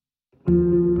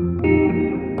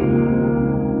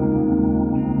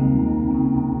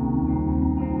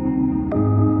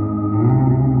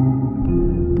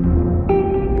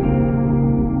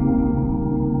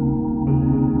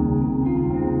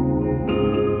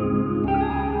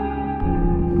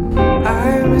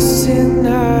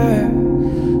sinner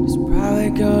who's probably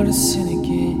gonna sin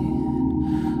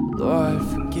again. Lord,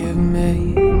 forgive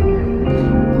me.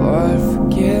 Lord,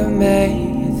 forgive me.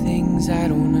 Things I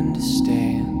don't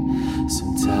understand.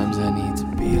 Sometimes I need to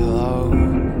be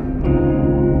alone.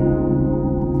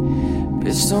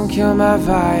 Bitch, don't kill my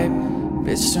vibe.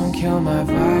 Bitch, don't kill my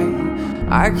vibe.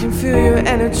 I can feel your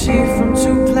energy from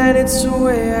 2 planets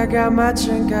away. I got my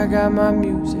drink, I got my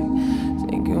music.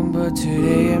 Thinking, but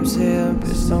today I'm saying,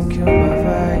 bitch, don't kill my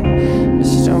vibe.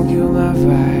 Bitch, don't kill my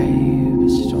vibe.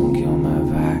 Bitch, don't kill my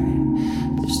vibe.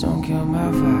 Bitch, don't kill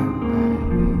my vibe.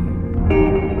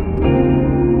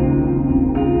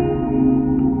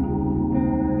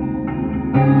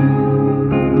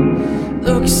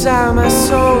 Look inside my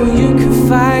soul, you can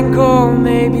find gold,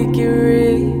 maybe get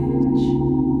rich.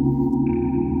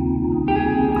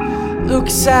 Look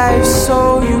inside your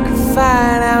soul, you can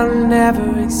find out it'll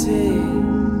never exist.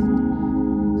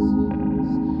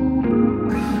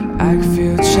 I can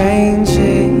feel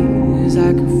changes,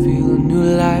 I can feel a new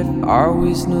life,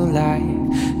 always new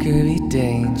life, could be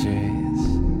dangerous.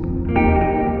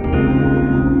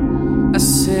 I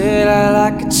said I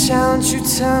like a challenge, you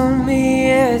tell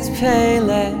me it's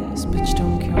painless. Bitch,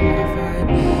 don't kill my vibe,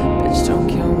 bitch, don't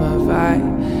kill my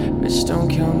vibe, bitch, don't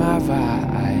kill my vibe.